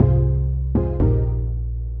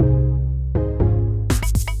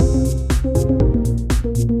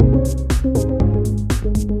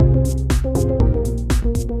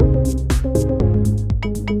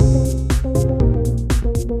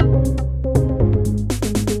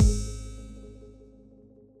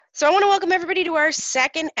So I want to welcome everybody to our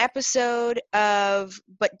second episode of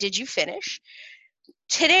But Did You Finish?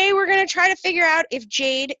 Today we're going to try to figure out if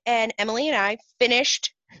Jade and Emily and I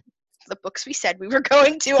finished the books we said we were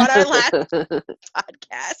going to on our last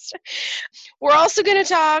podcast. We're also going to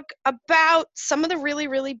talk about some of the really,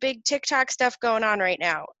 really big TikTok stuff going on right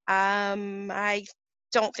now. I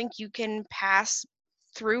don't think you can pass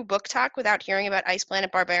through book talk without hearing about Ice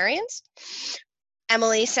Planet Barbarians.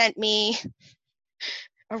 Emily sent me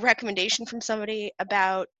a recommendation from somebody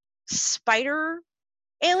about spider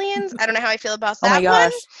aliens. I don't know how I feel about that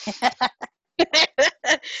one.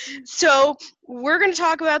 So we're going to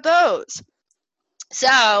talk about those.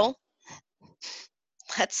 So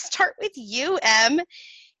let's start with you, Em.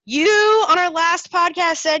 You, on our last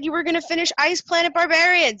podcast, said you were going to finish Ice Planet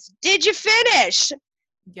Barbarians. Did you finish?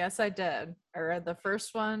 Yes, I did. I read the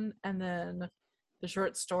first one and then the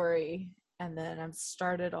short story, and then I've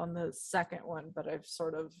started on the second one, but I've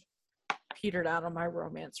sort of petered out on my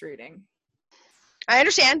romance reading. I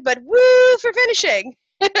understand, but woo for finishing.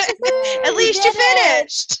 At least you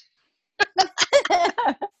finished.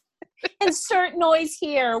 Insert noise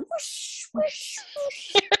here. Whoosh, whoosh,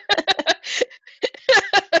 whoosh.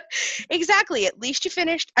 Exactly. At least you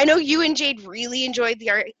finished. I know you and Jade really enjoyed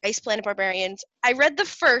the Ice Planet Barbarians. I read the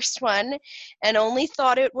first one and only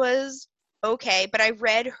thought it was okay, but I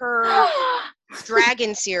read her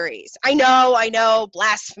Dragon series. I know.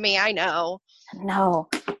 Blasphemy, I know. No,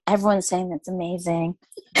 everyone's saying that's amazing.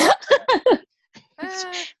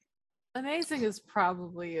 Amazing is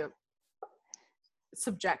probably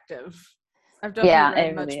subjective. I've definitely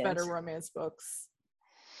read much better romance books.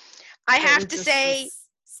 I have to say,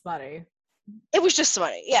 smutty. It was just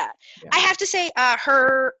smutty, yeah. I have to say,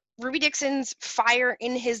 her Ruby Dixon's Fire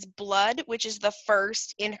in His Blood, which is the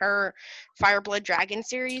first in her Fire Blood Dragon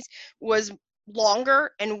series, was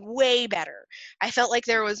longer and way better. I felt like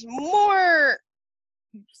there was more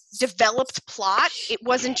developed plot. It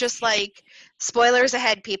wasn't just like, spoilers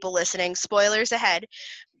ahead, people listening, spoilers ahead.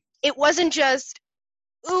 It wasn't just,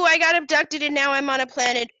 ooh, I got abducted and now I'm on a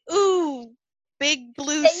planet. Ooh, big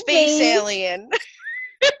blue space alien.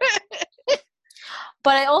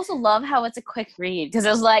 But I also love how it's a quick read, because it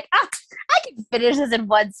was like, I can finish this in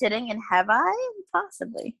one sitting, and have I?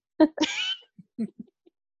 Possibly.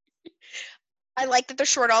 I like that they're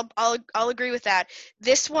short. I'll agree with that.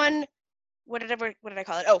 This one, what did I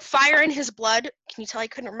call it? Oh, Fire in His Blood. Can you tell I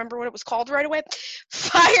couldn't remember what it was called right away?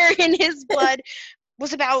 Fire in His Blood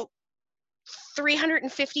was about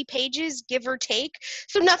 350 pages, give or take.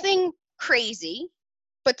 So nothing crazy,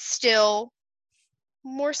 but still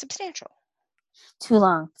more substantial. Too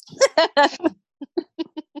long.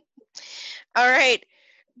 All right.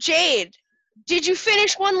 Jade, did you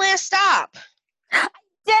finish One Last Stop? I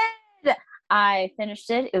did! I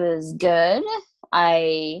finished it. It was good.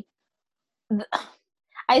 I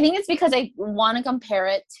think it's because I want to compare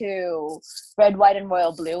it to Red, White, and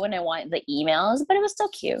Royal Blue, and I want the emails, but it was still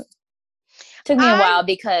cute. Took me a while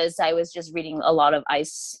because I was just reading a lot of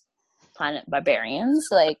Ice Planet Barbarians.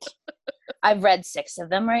 Like, I've read 6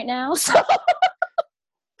 of them right now, so...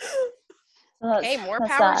 Hey, more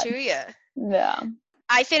power to you. Yeah.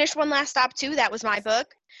 I finished One Last Stop too. That was my book.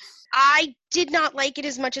 I did not like it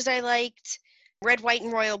as much as I liked Red, White,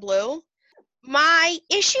 and Royal Blue. My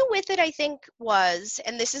issue with it, I think, was,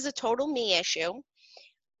 and this is a total me issue,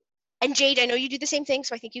 and Jade, I know you do the same thing,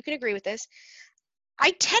 so I think you can agree with this.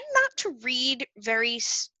 I tend not to read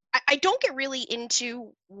I don't get really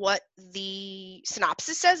into what the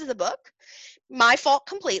synopsis says of the book. My fault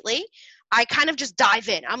completely. I kind of just dive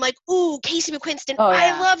in. I'm like, ooh, Casey McQuiston. Oh,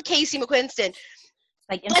 yeah. I love Casey McQuiston.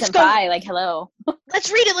 Like, instant buy, like, hello. Let's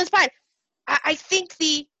read it, let's buy it. I think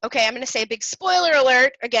okay, I'm going to say a big spoiler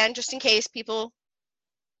alert, again, just in case people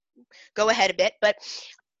go ahead a bit, but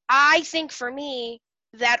I think for me,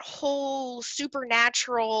 that whole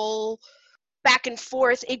supernatural back and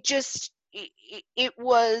forth, it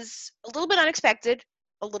was a little bit unexpected,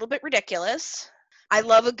 a little bit ridiculous. I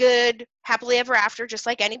love a good happily ever after, just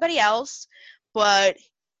like anybody else, but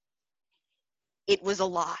it was a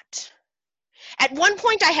lot. At one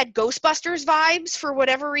point, I had Ghostbusters vibes for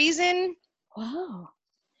whatever reason. Wow.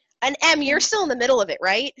 And Em, you're still in the middle of it,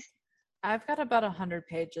 right? I've got about 100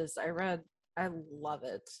 pages. I love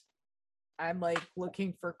it. I'm like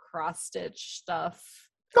looking for cross-stitch stuff.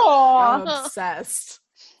 Aww. I'm obsessed.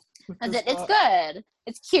 It's good.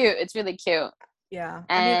 It's cute. It's really cute. Yeah.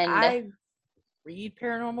 And I read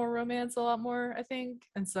paranormal romance a lot more, I think.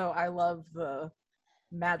 And so I love the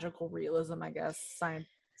magical realism, I guess.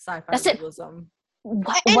 Sci-fi realism.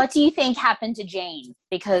 What do you think happened to Jane?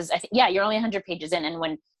 Because you're only 100 pages in, and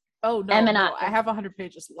when Oh no, Emma no, I have 100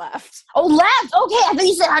 pages left. Oh, left. Okay, I thought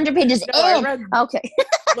you said 100 pages No, I in. read Okay.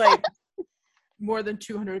 like more than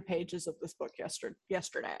 200 pages of this book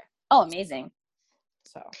yesterday. Oh, amazing.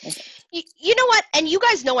 So You know what? And you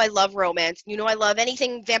guys know I love romance. You know I love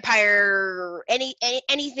anything vampire,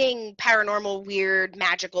 anything paranormal, weird,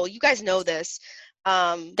 magical. You guys know this.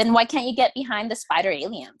 Then why can't you get behind the spider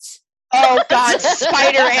aliens? Oh God,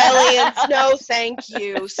 spider aliens! No, thank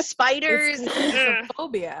you. Spiders. It's a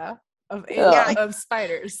phobia of Yeah. of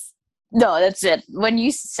spiders. No, that's it. When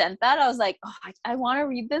you sent that, I was like, oh, I want to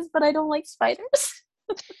read this, but I don't like spiders.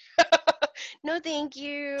 No, thank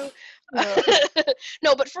you. Yeah.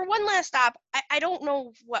 No, but for one last stop, I don't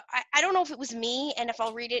know what I don't know if it was me, and if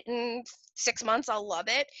I'll read it in 6 months, I'll love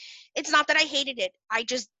it. It's not that I hated it. I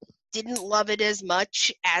just didn't love it as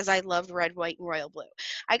much as I loved Red, White, and Royal Blue.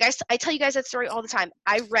 I guess I tell you guys that story all the time.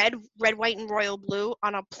 I read Red, White, and Royal Blue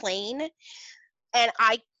on a plane, and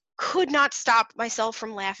I could not stop myself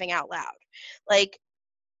from laughing out loud. Like,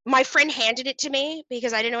 my friend handed it to me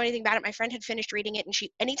because I didn't know anything about it. My friend had finished reading it, and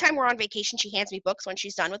anytime we're on vacation, she hands me books when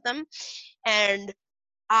she's done with them, and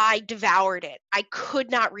I devoured it. I could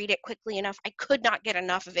not read it quickly enough. I could not get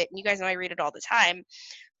enough of it. And you guys know I read it all the time,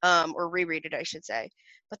 or reread it, I should say.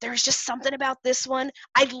 But there's just something about this one.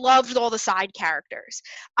 I loved all the side characters.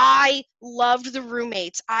 I loved the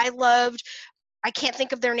roommates. I can't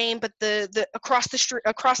think of their name, but the across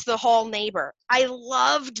the hall neighbor. I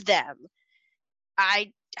loved them.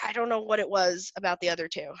 I don't know what it was about the other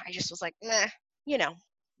two. I just was like, meh, you know.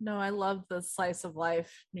 No, I love the slice of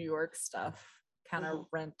life New York stuff, kind of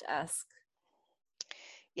Rent-esque.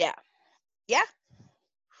 Yeah.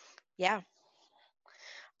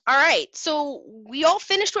 All right, so we all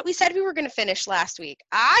finished what we said we were going to finish last week.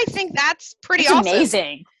 I think that's pretty awesome.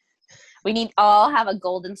 Amazing. We need all have a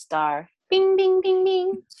golden star. Bing, bing, bing,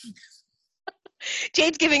 bing.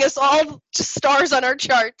 Jade's giving us all just stars on our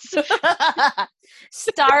charts.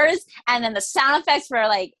 Stars, and then the sound effects for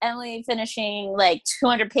like Emily finishing like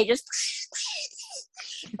 200 pages.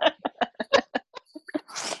 We're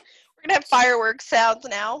gonna have fireworks sounds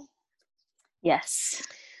now. Yes.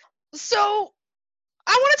 So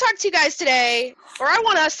I want to talk to you guys today, or I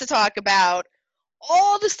want us to talk about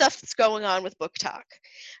all the stuff that's going on with Book Talk.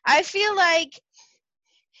 I feel like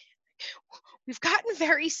we've gotten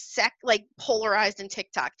very polarized in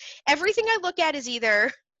TikTok. Everything I look at is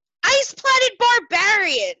either Ice Planet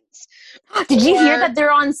Barbarians. Did you hear that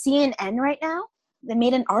they're on CNN right now? They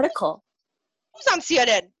made an article. Who's on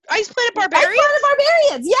CNN? Ice Planet Barbarians? Ice Planet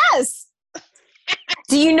Barbarians, yes!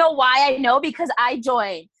 Do you know why I know? Because I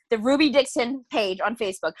joined the Ruby Dixon page on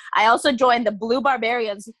Facebook. I also joined the Blue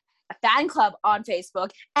Barbarians fan club on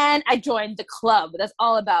Facebook, and I joined the club that's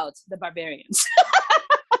all about the barbarians.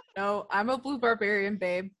 No, I'm a Blue Barbarian,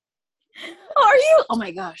 babe. Are you? Oh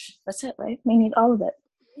my gosh. That's it, right? We need all of it.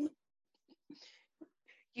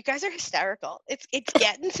 You guys are hysterical. It's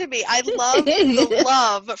getting to me. I love the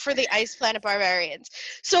love for the Ice Planet Barbarians.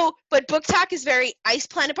 So, but Book Talk is very Ice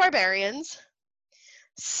Planet Barbarians,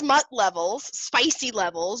 smut levels, spicy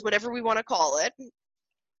levels, whatever we want to call it.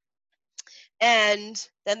 And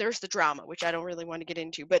then there's the drama, which I don't really want to get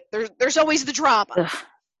into, but there's always the drama. Ugh.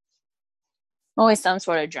 Always some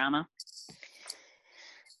sort of drama.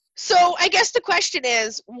 So I guess the question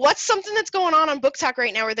is, what's something that's going on Book Talk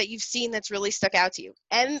right now or that you've seen that's really stuck out to you?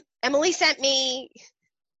 And Emily sent me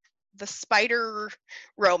the spider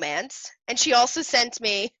romance, and she also sent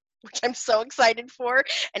me, which I'm so excited for,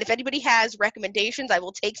 and if anybody has recommendations, I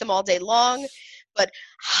will take them all day long, but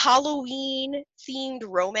Halloween-themed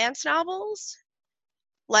romance novels.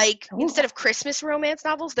 Like, instead of Christmas romance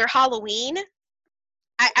novels, they're Halloween.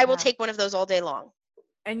 I will take one of those all day long.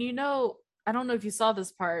 And you know, I don't know if you saw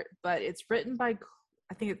this part, but it's written by,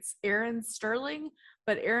 I think it's Erin Sterling,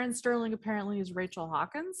 but Erin Sterling apparently is Rachel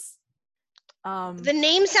Hawkins. The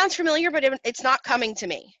name sounds familiar, but it's not coming to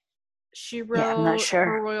me. She wrote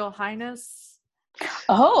Her Royal Highness.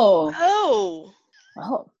 Oh.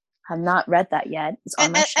 I've not read that yet. It's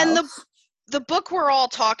on my shelf. And the book we're all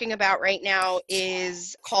talking about right now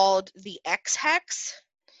is called The X-Hex.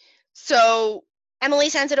 So Emily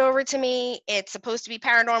sent it over to me. It's supposed to be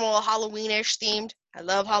paranormal, Halloweenish themed. I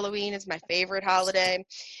love Halloween. It's my favorite holiday.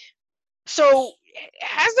 So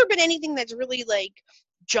has there been anything that's really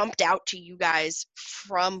jumped out to you guys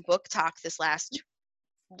from Book Talk this last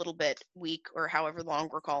little bit, week, or however long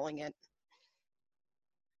we're calling it?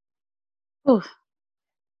 Oof.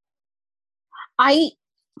 I'm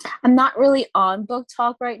not really on Book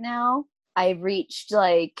Talk right now. I reached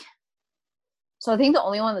so I think the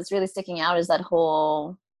only one that's really sticking out is that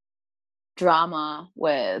whole drama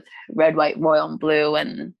with Red, White, Royal, and Blue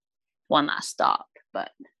and One Last Stop. But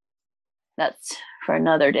that's for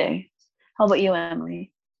another day. How about you,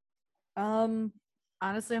 Emily?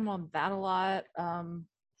 Honestly, I'm on that a lot.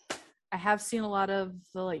 I have seen a lot of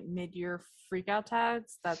the like mid-year freakout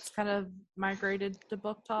tags. That's kind of migrated to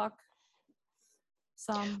book talk.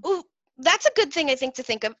 Some. Ooh, that's a good thing I think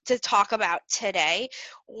to talk about today.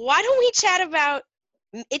 Why don't we chat about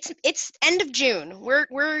it's end of June.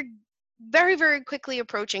 We're very, very quickly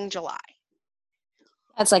approaching July.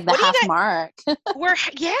 That's like the What do you half guys- mark.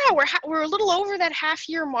 we're a little over that half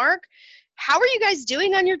year mark. How are you guys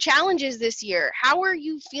doing on your challenges this year? How are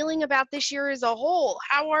you feeling about this year as a whole?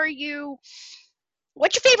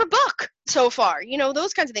 What's your favorite book so far? You know,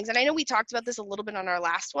 those kinds of things. And I know we talked about this a little bit on our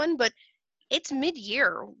last one, but it's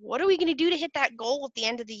mid-year. What are we going to do to hit that goal at the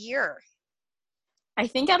end of the year? I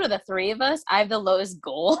think out of the three of us, I have the lowest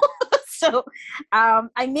goal. So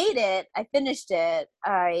I made it. I finished it.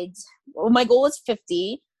 My goal was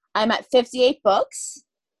 50. I'm at 58 books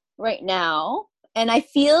right now. And I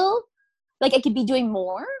feel like I could be doing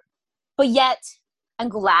more. But yet, I'm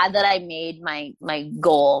glad that I made my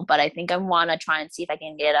goal. But I think I want to try and see if I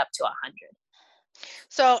can get up to 100.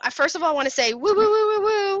 So I first of all want to say woo, woo, woo, woo,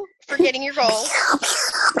 woo for getting your goal.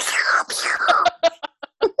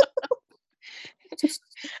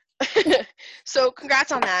 So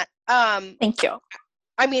congrats on that. Thank you.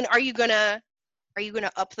 I mean, are you gonna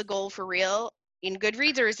up the goal for real in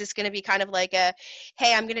Goodreads, or is this gonna be kind of like a,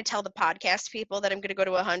 hey, I'm gonna tell the podcast people that I'm gonna go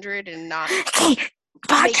to 100 and not? Hey,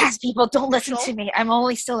 podcast people, don't listen to me. I'm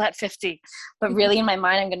only still at 50, but really in my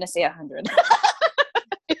mind, I'm gonna say 100.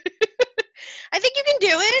 I think you can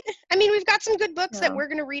do it. I mean, we've got some good books that we're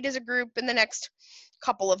gonna read as a group in the next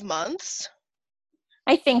couple of months.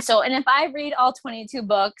 I think so. And if I read all 22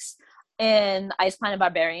 books in Ice Planet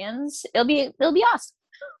Barbarians, it'll be awesome.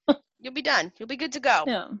 You'll be done. You'll be good to go.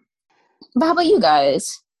 Yeah. But how about you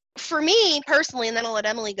guys? For me personally, and then I'll let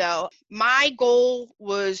Emily go, my goal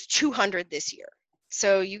was 200 this year.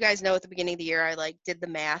 So you guys know at the beginning of the year, I did the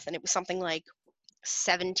math, and it was something like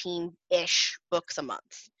 17-ish books a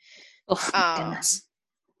month. Oh, goodness.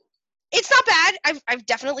 It's not bad. I've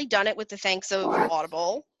definitely done it with the thanks of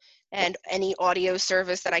Audible and any audio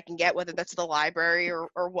service that I can get, whether that's the library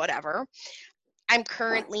or whatever. I'm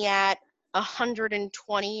currently at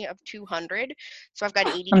 120 of 200, so I've got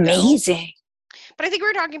 80 to go. Amazing. But I think we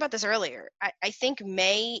were talking about this earlier. I think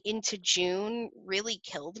May into June really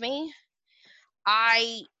killed me.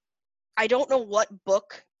 I don't know what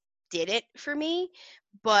book did it for me,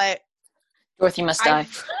 but Dorothy Must Die.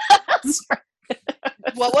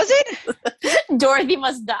 What was it? Dorothy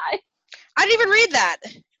Must Die. I didn't even read that.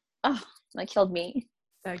 Oh, that killed me.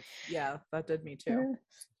 Yeah, that did me too.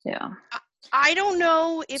 Yeah. I don't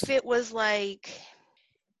know if it was like,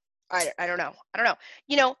 I don't know.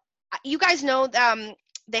 You know, you guys know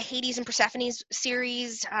the Hades and Persephone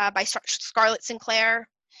series by Scarlett Sinclair.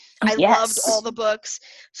 I loved all the books.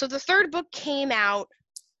 So the third book came out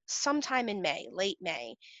sometime in May, late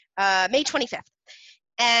May, May 25th.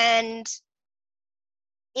 And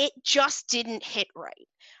it just didn't hit right.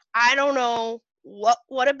 I don't know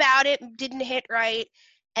what about it didn't hit right.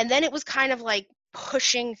 And then it was kind of like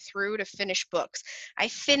pushing through to finish books. I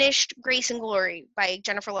finished Grace and Glory by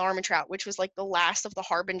Jennifer L. Armentrout, which was like the last of the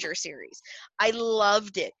Harbinger series. I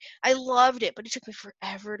loved it, but it took me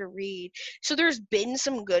forever to read. So there's been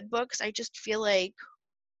some good books. I just feel like,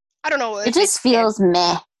 I don't know. It just feels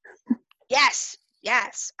meh. Yes. I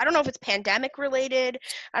don't know if it's pandemic related.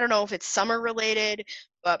 I don't know if it's summer related,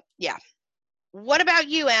 but yeah. What about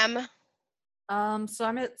you, Em? So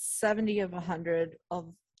I'm at 70 of 100,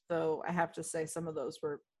 although I have to say some of those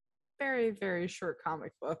were very, very short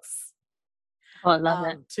comic books. Oh, I love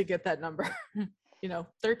it. To get that number.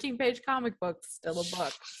 13-page comic book, still a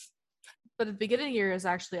book. But at the beginning of the year is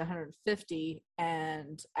actually 150,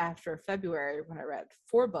 and after February, when I read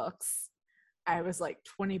 4 books, I was like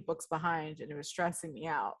 20 books behind, and it was stressing me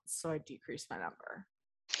out, so I decreased my number.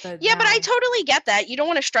 But I totally get that. You don't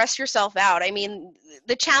want to stress yourself out. I mean,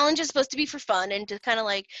 the challenge is supposed to be for fun and to kind of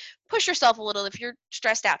like push yourself a little if you're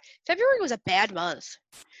stressed out. February was a bad month.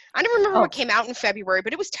 I don't remember what came out in February,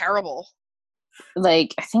 but it was terrible.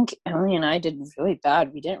 Like, I think Emily and I did really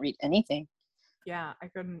bad. We didn't read anything. Yeah, I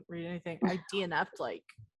couldn't read anything. I DNF'd like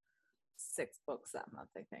 6 books that month,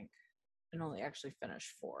 I think, and only actually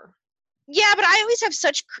finished 4. Yeah, but I always have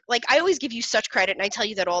I always give you such credit, and I tell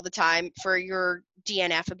you that all the time for your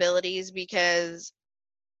DNF abilities, because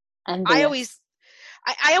I saw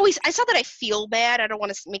that I feel bad. I don't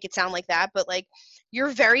want to make it sound like that, but like, you're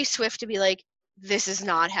very swift to be like, this is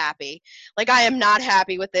not happy. Like, I am not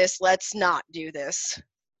happy with this. Let's not do this.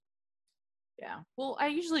 Yeah. Well, I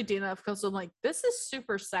usually DNF because I'm like, this is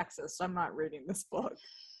super sexist. I'm not reading this book.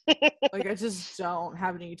 Like, I just don't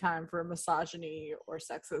have any time for misogyny or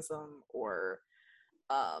sexism or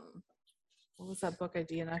what was that book I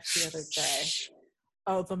DNF'd the other day?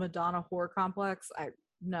 Oh, the Madonna Whore Complex.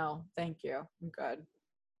 No, thank you. I'm good.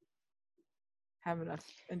 Have enough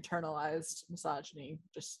internalized misogyny,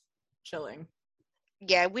 just chilling.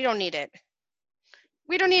 Yeah, we don't need it.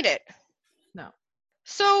 We don't need it. No.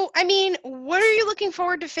 So, I mean, what are you looking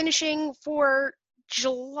forward to finishing for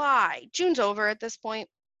July? June's over at this point.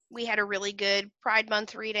 We had a really good Pride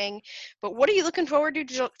Month reading, but what are you looking forward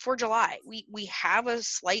to for July? We have a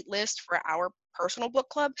slight list for our personal book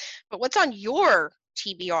club, but what's on your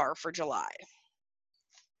TBR for July?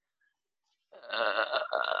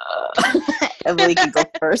 Emily can go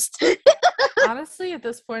first. Honestly, at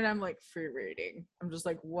this point, I'm like free reading. I'm just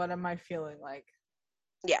like, what am I feeling like?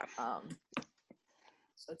 Yeah.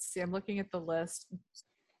 Let's see. I'm looking at the list.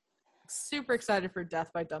 Super excited for Death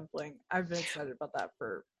by Dumpling. I've been excited about that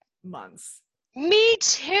for months. Me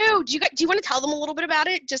too. Do you want to tell them a little bit about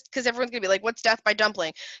it? Just because everyone's gonna be like, "What's Death by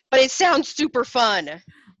Dumpling?" But it sounds super fun.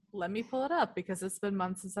 Let me pull it up because it's been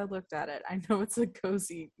months since I looked at it. I know it's a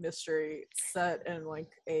cozy mystery set in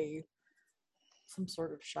like some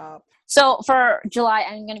sort of shop. So for July,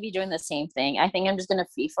 I'm going to be doing the same thing. I think I'm just going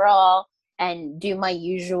to free for all and do my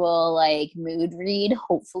usual like mood read,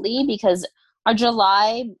 hopefully, because our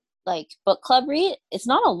July like book club read, it's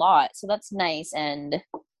not a lot, so that's nice and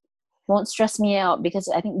won't stress me out because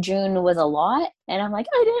I think June was a lot, and I'm like,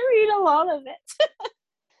 I didn't read a lot of it.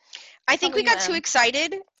 I think we got too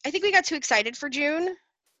excited. I think we got too excited for June.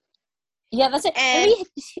 Yeah, that's it. And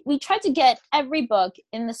we tried to get every book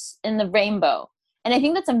in the rainbow, and I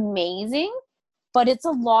think that's amazing. But it's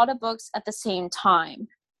a lot of books at the same time.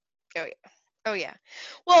 Oh yeah. Oh yeah.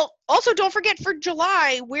 Well, also don't forget for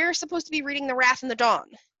July we're supposed to be reading The Wrath and the Dawn.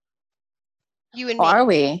 You and me. Are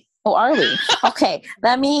we? Oh, are we? Okay,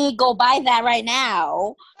 let me go buy that right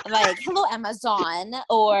now. Like, hello, Amazon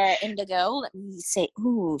or Indigo. Let me say,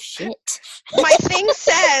 ooh, shit. My thing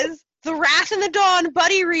says The Wrath and the Dawn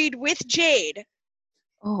buddy read with Jade.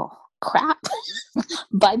 Oh, crap.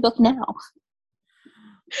 Buy book now.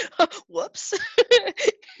 Whoops.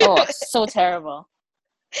 Oh, so terrible.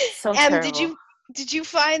 So terrible. Did you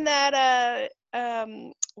find that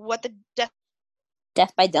what the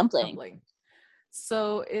Death by Dumpling.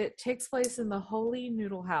 So it takes place in the Holy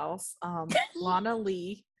Noodle House. Lana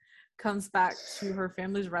Lee comes back to her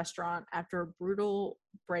family's restaurant after a brutal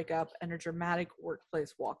breakup and a dramatic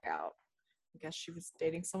workplace walkout. I guess she was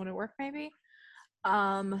dating someone at work, maybe.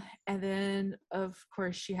 And then, of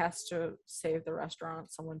course, she has to save the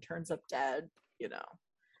restaurant. Someone turns up dead. You know,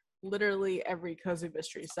 literally every cozy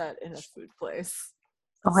mystery set in a food place.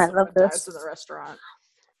 Oh, I love this. Dies in the restaurant.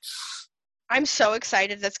 I'm so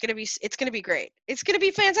excited. It's gonna be great. It's gonna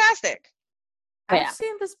be fantastic. I've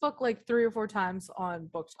seen this book like 3 or 4 times on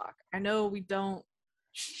Book Talk. I know we don't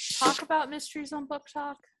talk about mysteries on Book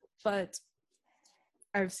Talk, but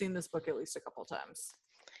I've seen this book at least a couple times.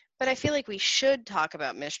 But I feel like we should talk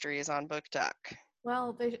about mysteries on Book Talk.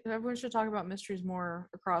 Well, everyone should talk about mysteries more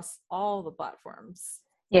across all the platforms.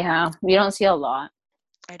 Yeah, we don't see a lot.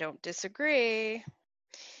 I don't disagree.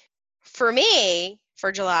 For me,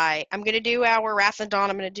 for July, I'm going to do our Wrath and Dawn.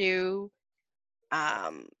 I'm going to do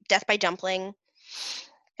Death by Dumpling.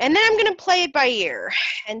 And then I'm going to play it by ear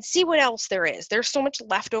and see what else there is. There's so much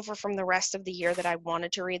left over from the rest of the year that I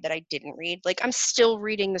wanted to read that I didn't read. Like, I'm still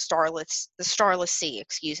reading The Starless Sea,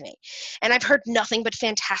 excuse me. And I've heard nothing but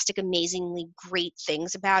fantastic, amazingly great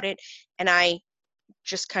things about it. And I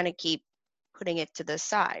just kind of keep putting it to the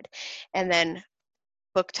side. And then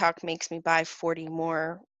Book Talk makes me buy 40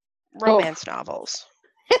 more romance novels.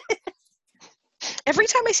 Every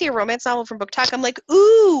time I see a romance novel from Book Talk, I'm like,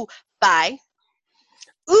 ooh, buy.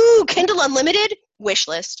 Ooh, Kindle Unlimited, wish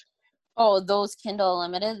list. Oh, those Kindle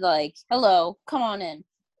Unlimited, like, hello, come on in.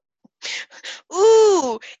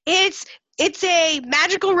 Ooh, it's a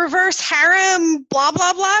magical reverse harem, blah,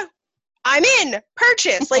 blah, blah. I'm in,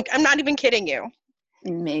 purchase. Like, I'm not even kidding you.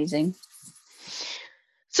 Amazing.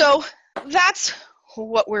 So that's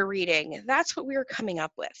what we're reading. That's what we're coming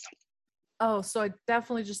up with. Oh, so I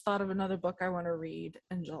definitely just thought of another book I want to read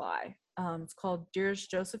in July. It's called Dearest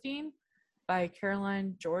Josephine by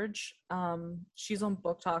Caroline George. She's on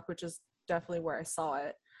Book Talk, which is definitely where I saw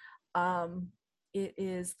it. It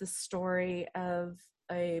is the story of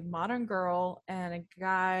a modern girl and a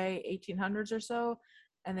guy, 1800s or so,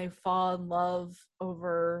 and they fall in love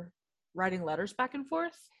over writing letters back and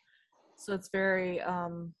forth. So it's very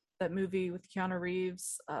that movie with Keanu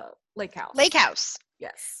Reeves, Lake House. Lake House.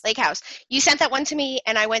 Yes. Lake House. You sent that one to me,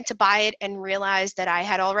 and I went to buy it and realized that I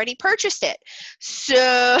had already purchased it.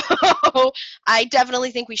 So I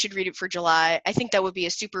definitely think we should read it for July. I think that would be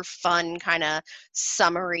a super fun kind of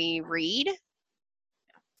summary read.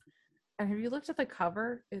 And have you looked at the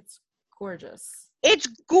cover? It's gorgeous. It's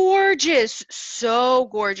gorgeous. So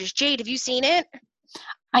gorgeous. Jade, have you seen it?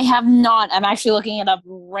 I have not. I'm actually looking it up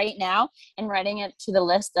right now and writing it to the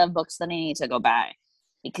list of books that I need to go buy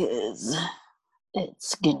because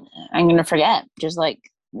I'm gonna forget. Just like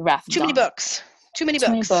Wrath of Too many Dawn. books. Too many Too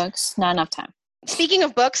many books. books. Not enough time. Speaking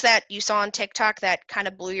of books that you saw on TikTok that kind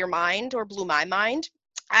of blew your mind or blew my mind,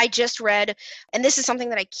 I just read, and this is something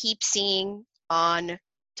that I keep seeing on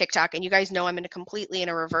TikTok, and you guys know I'm completely in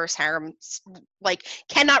a reverse harem, like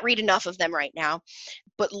cannot read enough of them right now,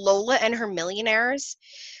 but Lola and Her Millionaires,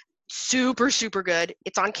 super, super good.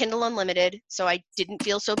 It's on Kindle Unlimited, so I didn't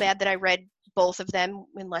feel so bad that I read both of them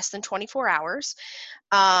in less than 24 hours.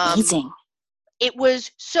 Amazing. It was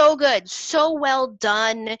so good, so well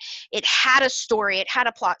done. It had a story, it had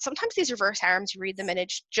a plot. Sometimes these reverse harems, you read them and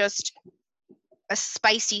it's just a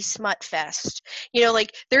spicy smut fest. You know,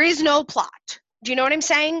 like there is no plot. Do you know what I'm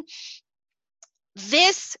saying?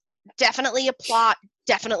 This definitely a plot,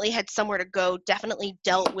 definitely had somewhere to go, definitely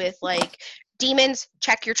dealt with like demons.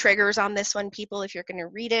 Check your triggers on this one, people, if you're going to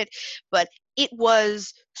read it. But it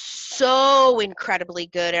was so incredibly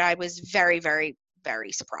good, and I was very, very,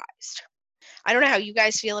 very surprised. I don't know how you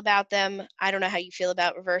guys feel about them. I don't know how you feel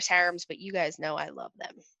about reverse harems, but you guys know I love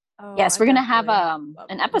them. Oh, Yes, I we're gonna have definitely love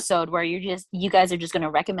an them. episode where you guys are just gonna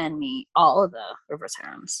recommend me all of the reverse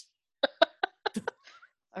harems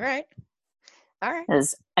All right.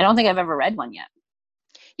 because I don't think I've ever read one yet.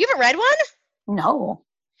 You haven't read one? No,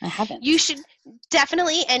 I haven't. You should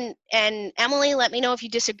definitely, and Emily, let me know if you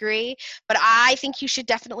disagree, but I think you should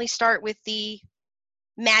definitely start with the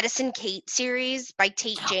Madison Kate series by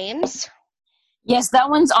Tate James. Yes, that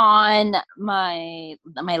one's on my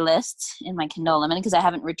list in my Kindle Unlimited because I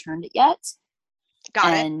haven't returned it yet.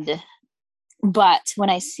 Got it. But when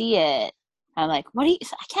I see it, I'm like, I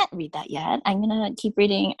can't read that yet. I'm gonna keep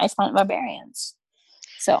reading Ice Planet Barbarians.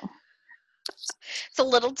 So It's a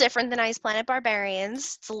little different than Ice Planet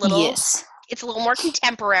Barbarians. It's a little yes, it's a little more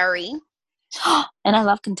contemporary. and I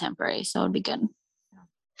love contemporary, so it'd be good.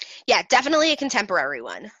 Yeah, definitely a contemporary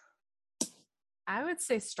one. I would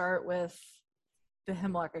say start with the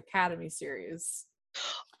Hemlock Academy series.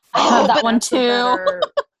 I have that but one That's a too. better-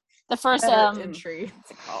 The first better entry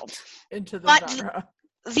what's it called? into the But genre.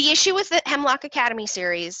 the issue with the Hemlock Academy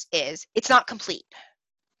series is it's not complete.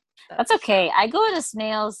 That's okay. I go at a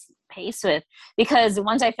snail's pace because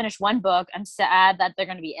once I finish one book, I'm sad that they're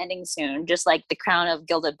going to be ending soon. Just like The Crown of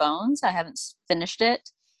Gilded Bones, I haven't finished it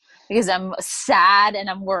because I'm sad and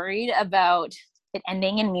I'm worried about it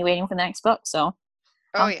ending and me waiting for the next book. So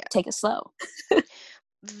I'll take it slow.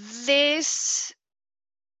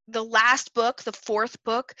 The last book, the fourth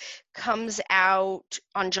book, comes out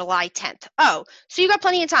on July 10th. Oh, so you got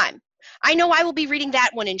plenty of time. I know I will be reading that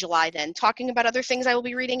one in July then. Talking about other things I will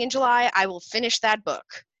be reading in July, I will finish that book.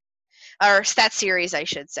 Or that series, I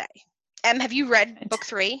should say. Have you read book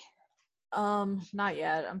 3? Not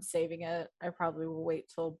yet. I'm saving it. I probably will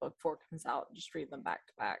wait till book 4 comes out and just read them back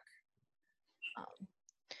to back.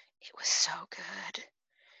 It was so good.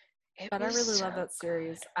 But I really love that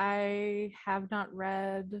series. I have not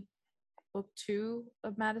read book 2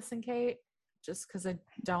 of Madison Kate just because I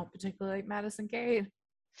don't particularly like Madison Kate.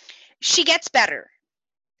 She gets better.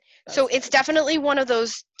 So it's definitely one of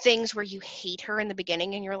those things where you hate her in the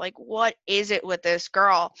beginning and you're like, what is it with this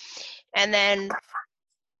girl? And then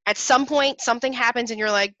at some point something happens and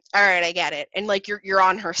you're like, all right, I get it. And like you're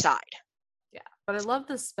on her side. Yeah, but I love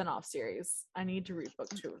the spin-off series. I need to read book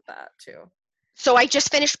 2 of that too. So I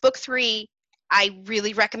just finished book 3. I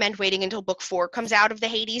really recommend waiting until book 4 comes out of the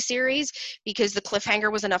Hades series because the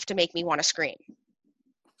cliffhanger was enough to make me want to scream.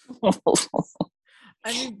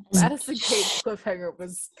 I mean, Madison Kate's cliffhanger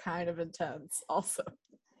was kind of intense also.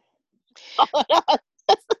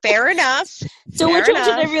 Fair enough. So Fair which one enough.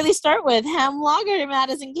 should I really start with? Hemlock or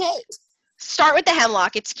Madison Kate? Start with the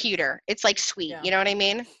Hemlock. It's cuter. It's like sweet. Yeah. You know what I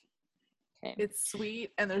mean? Okay. It's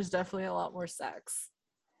sweet and there's definitely a lot more sex.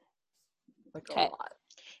 Like Okay. a lot.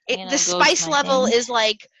 The spice level is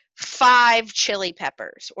like 5 chili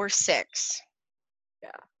peppers or 6.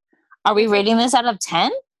 Are we rating this out of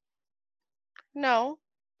 10? No,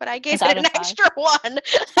 but I gave It's out it an of 5. extra 1.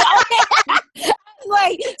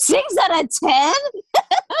 Like 6 out of 10?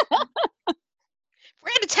 We're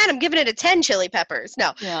at a 10. I'm giving it a 10 chili peppers.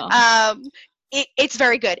 No. Yeah. It's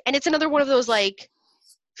very good. And it's another one of those like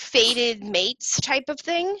fated mates type of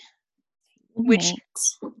thing, which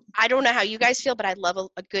I don't know how you guys feel, but I love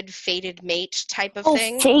a good fated mate type of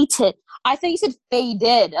thing. Fated. I thought you said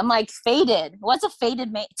faded. I'm like, faded. What's a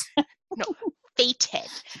fated mate? No, fated.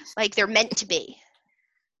 Like they're meant to be.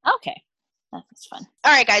 Okay. That's fun.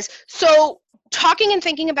 All right, guys. So talking and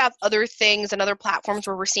thinking about other things and other platforms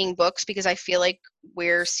where we're seeing books, because I feel like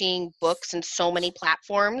we're seeing books in so many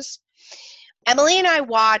platforms. Emily and I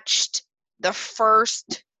watched the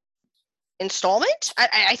first installment.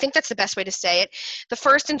 I think that's the best way to say it. The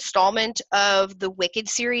first installment of the Wicked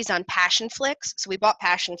series on Passionflix. So we bought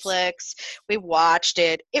Passionflix. We watched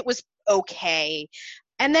it. It was okay.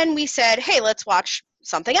 And then we said, hey, let's watch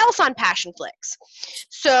something else on Passionflix.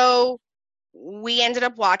 So we ended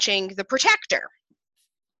up watching The Protector,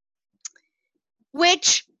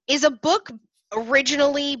 which is a book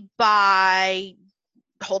originally by,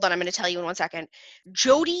 hold on, I'm going to tell you in 1 second,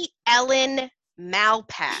 Jodi Ellen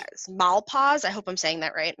Malpaz. I hope I'm saying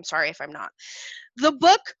that right. I'm sorry if I'm not. The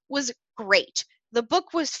book was great. The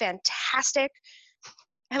book was fantastic.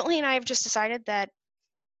 Emily and I have just decided that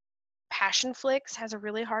Passionflix has a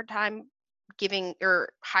really hard time giving or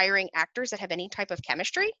hiring actors that have any type of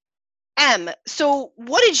chemistry. So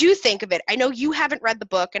what did you think of it? I know you haven't read the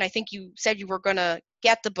book, and I think you said you were going to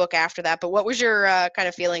get the book after that, but what was your kind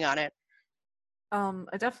of feeling on it?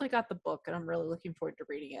 I definitely got the book, and I'm really looking forward to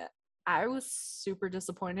reading it. I was super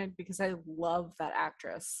disappointed because I love that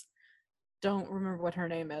actress. Don't remember what her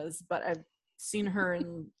name is, but I've seen her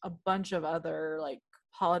in a bunch of other like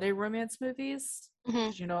holiday romance movies.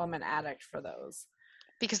 Mm-hmm. You know, I'm an addict for those.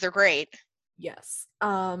 Because they're great. Yes.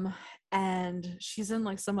 And she's in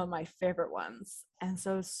like some of my favorite ones. And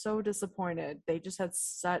so disappointed. They just had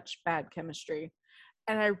such bad chemistry.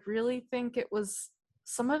 And I really think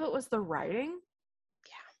some of it was the writing.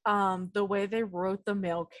 Yeah. The way they wrote the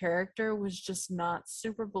male character was just not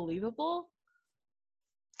super believable.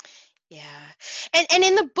 Yeah. And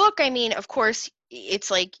in the book, I mean, of course,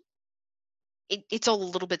 it's like it's a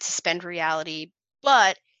little bit suspend reality,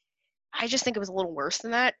 but I just think it was a little worse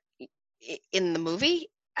than that in the movie.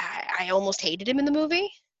 I almost hated him in the movie.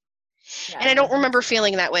 Yeah, and I don't remember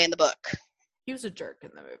feeling that way in the book. He was a jerk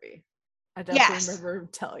in the movie. I definitely remember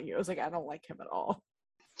telling you. I was like, I don't like him at all.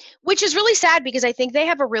 Which is really sad because I think they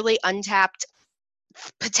have a really untapped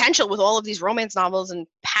potential with all of these romance novels and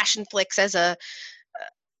Passionflix as a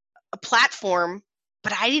platform.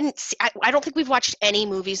 But I don't think we've watched any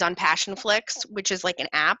movies on Passionflix, which is like the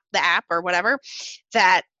app or whatever,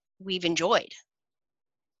 that we've enjoyed.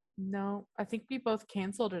 No, I think we both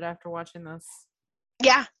canceled it after watching this.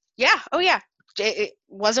 Yeah. Oh, yeah. It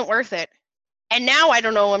wasn't worth it. And now, I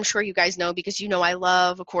don't know, I'm sure you guys know, because you know I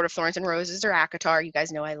love A Court of Thorns and Roses or ACOTAR. You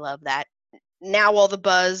guys know I love that. Now all the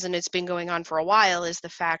buzz, and it's been going on for a while, is the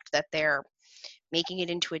fact that they're making it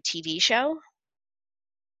into a TV show.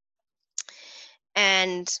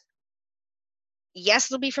 And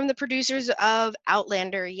yes, it'll be from the producers of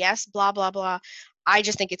Outlander. Yes, blah, blah, blah. I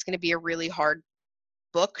just think it's going to be a really hard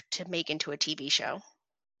book to make into a TV show.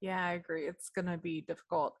 Yeah, I agree. It's going to be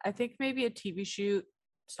difficult. I think maybe a TV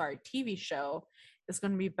show is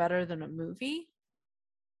going to be better than a movie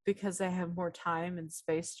because they have more time and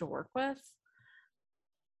space to work with.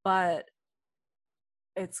 But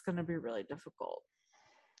it's going to be really difficult.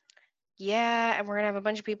 Yeah, and we're going to have a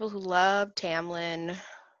bunch of people who love Tamlin.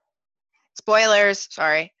 Spoilers,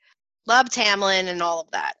 sorry. Love Tamlin and all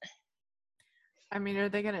of that. I mean, are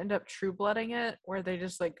they going to end up true blooding it where they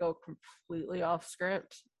just like go completely off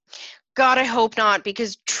script? God, I hope not,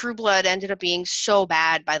 because True Blood ended up being so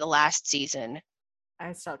bad by the last season.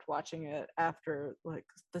 I stopped watching it after like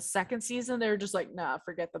the second season. They were just like, nah,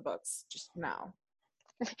 forget the books. Just no.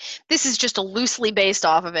 This is just a loosely based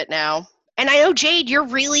off of it now. And I know, Jade, you're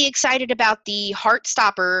really excited about the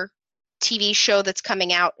Heartstopper TV show that's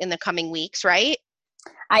coming out in the coming weeks, right?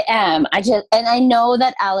 I am. I know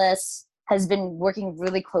that Alice has been working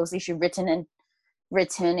really closely. She's written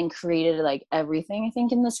and created like everything, I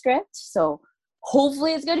think, in the script. So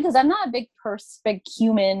hopefully it's good, because I'm not a big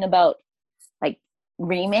human about like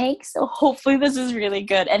remakes. So hopefully this is really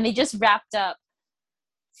good. And they just wrapped up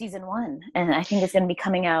season 1, and I think it's going to be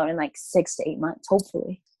coming out in like 6 to 8 months,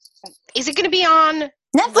 hopefully. Is it going to be on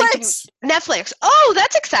Netflix? Netflix. Oh,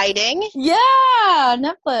 that's exciting. Yeah,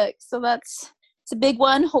 Netflix. So it's a big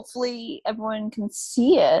one. Hopefully everyone can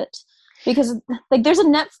see it, because like there's a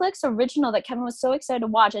Netflix original that Kevin was so excited to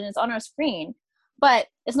watch, and it's on our screen, but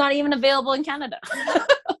it's not even available in Canada.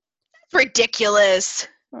 Ridiculous.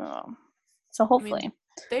 Oh. So hopefully. I mean,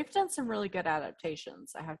 they've done some really good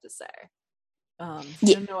adaptations, I have to say.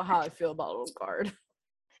 You know how I feel about Old Guard.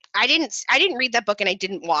 I didn't read that book, and I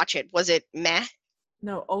didn't watch it. Was it meh?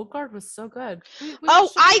 No, Old Guard was so good. We Oh,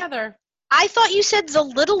 watched it together. I thought you said The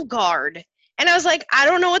Little Guard. And I was like, I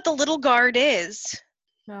don't know what The Little Guard is.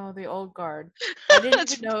 No, the Old Guard. I didn't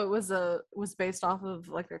That's- even know it was based off of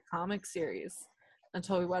like a comic series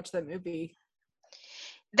until we watched that movie.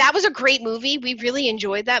 That was a great movie. We really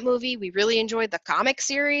enjoyed that movie. We really enjoyed the comic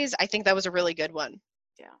series. I think that was a really good one.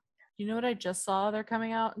 Yeah. You know what I just saw? They're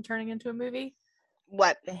coming out and turning into a movie.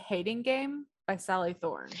 What? The Hating Game by Sally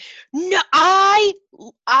Thorne. No, I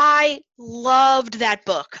loved that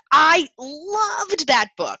book. I loved that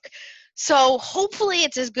book. So hopefully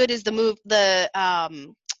it's as good as the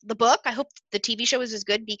book. I hope the TV show is as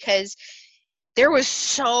good because there was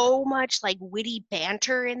so much like witty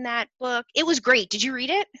banter in that book. It was great. Did you read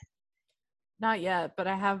it? Not yet, but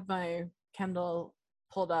I have my Kindle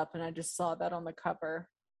pulled up and I just saw that on the cover.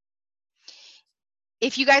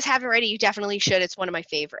 If you guys haven't read it, you definitely should. It's one of my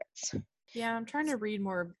favorites. Yeah, I'm trying to read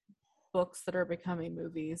more books that are becoming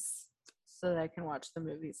movies so that I can watch the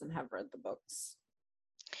movies and have read the books.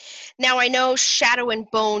 Now, I know Shadow and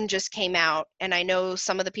Bone just came out, and I know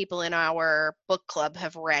some of the people in our book club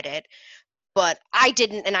have read it, but I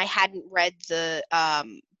didn't, and I hadn't read the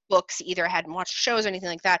books either. I hadn't watched shows or anything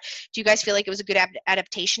like that. Do you guys feel like it was a good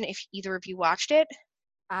adaptation if either of you watched it?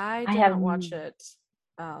 I did not watch it.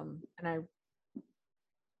 And I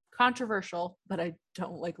controversial, but I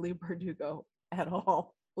don't like Leigh Bardugo at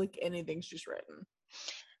all. Like anything she's written.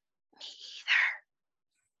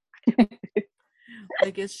 Me either.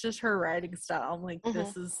 Like it's just her writing style. I'm like,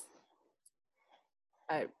 this is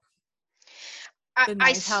The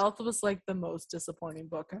Ninth Health was like the most disappointing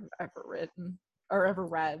book I've ever written or ever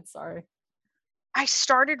read, sorry. I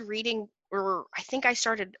started reading, or I can't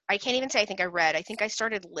even say I think I read. I think I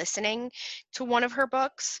started listening to one of her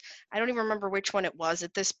books. I don't even remember which one it was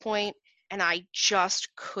at this point, and I just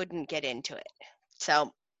couldn't get into it.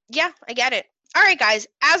 So, yeah, I get it. All right, guys,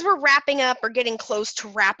 as we're wrapping up or getting close to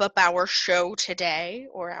wrap up our show today,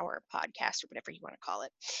 or our podcast, or whatever you want to call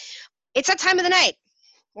it, it's that time of the night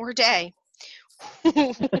or day.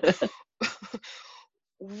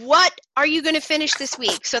 What are you going to finish this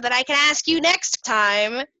week so that I can ask you next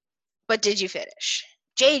time, but did you finish?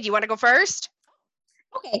 Jade, you want to go first?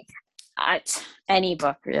 Okay. Any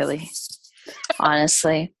book, really.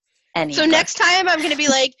 Honestly. Any So book. next time I'm going to be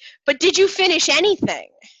like, but did you finish anything?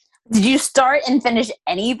 Did you start and finish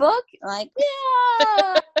any book? Like,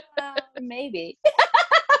 yeah, maybe.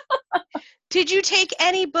 Did you take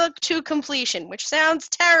any book to completion? Which sounds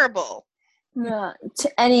terrible. No,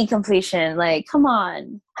 to any completion. Like, come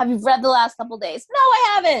on. Have you read the last couple days? No,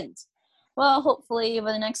 I haven't. Well, hopefully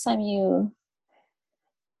by the next time you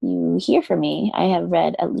hear from me, I have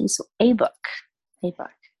read at least a book. A book.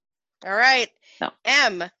 All right. No.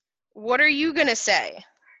 Em, what are you going to say?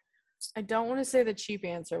 I don't want to say the cheap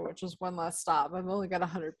answer, which is One Last Stop. I've only got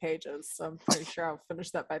 100 pages, so I'm pretty sure I'll finish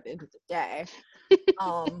that by the end of the day.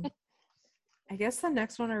 I guess the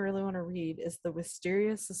next one I really want to read is The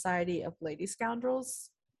Mysterious Society of Lady Scoundrels.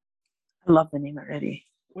 I love the name already.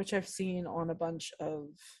 Which I've seen on a bunch of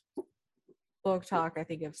Book Talk. I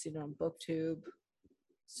think I've seen it on BookTube.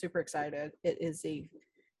 Super excited. It is a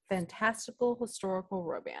fantastical historical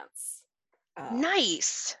romance.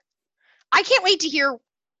 Nice. I can't wait to hear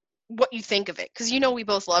what you think of it, because you know we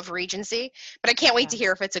both love Regency, but I can't wait to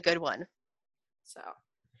hear if it's a good one. So,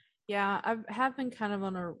 yeah, I have been kind of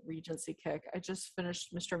on a Regency kick. I just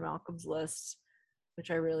finished Mr. Malcolm's List, which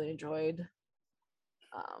I really enjoyed.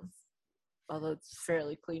 Although it's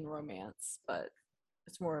fairly clean romance, but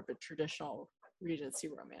it's more of a traditional Regency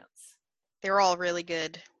romance. They're all really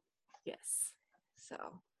good. Yes. So,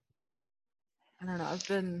 I don't know. I've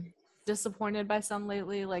been disappointed by some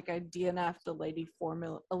lately. Like I DNF'd a lady's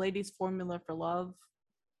formula for love.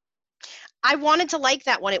 I wanted to like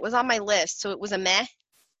that one. It was on my list, so it was a meh.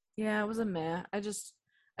 Yeah, it was a meh.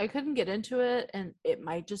 I couldn't get into it, and it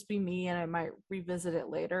might just be me, and I might revisit it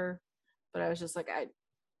later. But I was just like,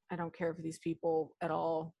 I don't care for these people at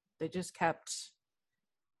all. They just kept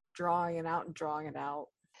drawing it out and drawing it out.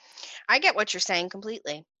 I get what you're saying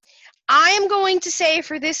completely. I am going to say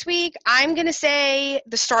for this week, I'm going to say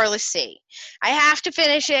The Starless Sea. I have to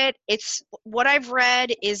finish it. It's what I've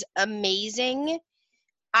read is amazing.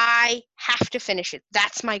 I have to finish it.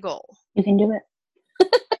 That's my goal. You can do it.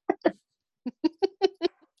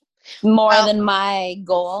 More than my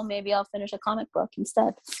goal. Maybe I'll finish a comic book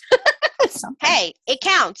instead. Hey, it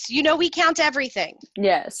counts. You know we count everything.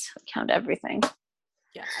 Yes, count everything.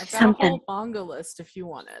 Yeah, I've got a whole manga list if you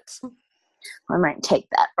want it. I might take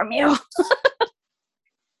that from you.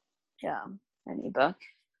 Yeah, any book.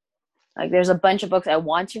 Like there's a bunch of books I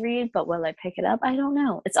want to read, but will I pick it up? I don't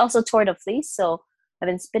know. It's also Tour de Fleece, so I've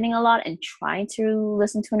been spinning a lot and trying to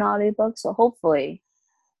listen to an audiobook. So hopefully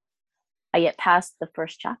I get past the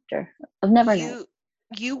first chapter of Nevernight.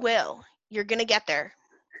 You will. You're gonna get there.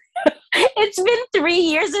 It's been 3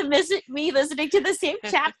 years of me listening to the same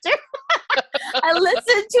chapter. I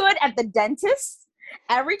listen to it at the dentist.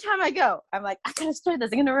 Every time I go, I'm like, I gotta start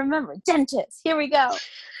this. I'm gonna remember. Dentist, here we go.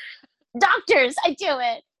 Doctors, I do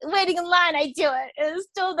it. Waiting in line, I do it. It's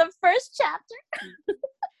still the first chapter.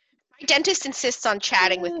 My dentist insists on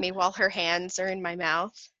chatting with me while her hands are in my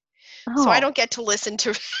mouth. Oh. So I don't get to listen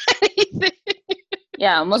to anything.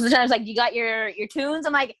 Yeah, most of the time it's like, you got your tunes?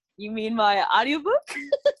 I'm like, you mean my audiobook?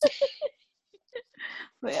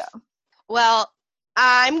 But yeah. Well,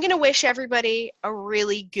 I'm going to wish everybody a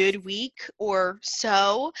really good week or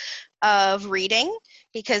so of reading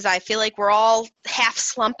because I feel like we're all half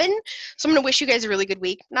slumping. So I'm going to wish you guys a really good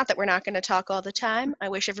week. Not that we're not going to talk all the time. I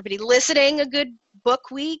wish everybody listening a good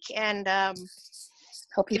book week and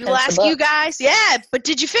hope you we'll ask you guys. Yeah, but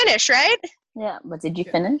did you finish, right? Yeah, but did you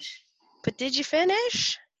finish? But did you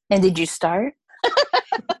finish? And did you start?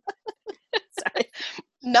 Sorry.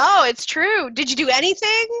 No, it's true. Did you do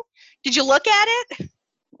anything? Did you look at it?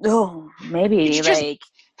 Oh, maybe like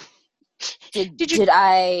did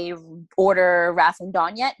I order Wrath and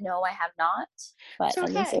Dawn yet? No, I have not. But It's okay.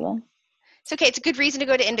 at least I will. It's okay. It's a good reason to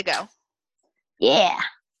go to Indigo. Yeah.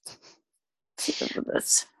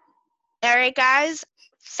 All right, guys.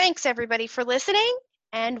 Thanks everybody for listening,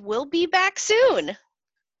 and we'll be back soon.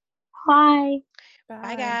 Bye.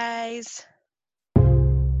 Bye guys.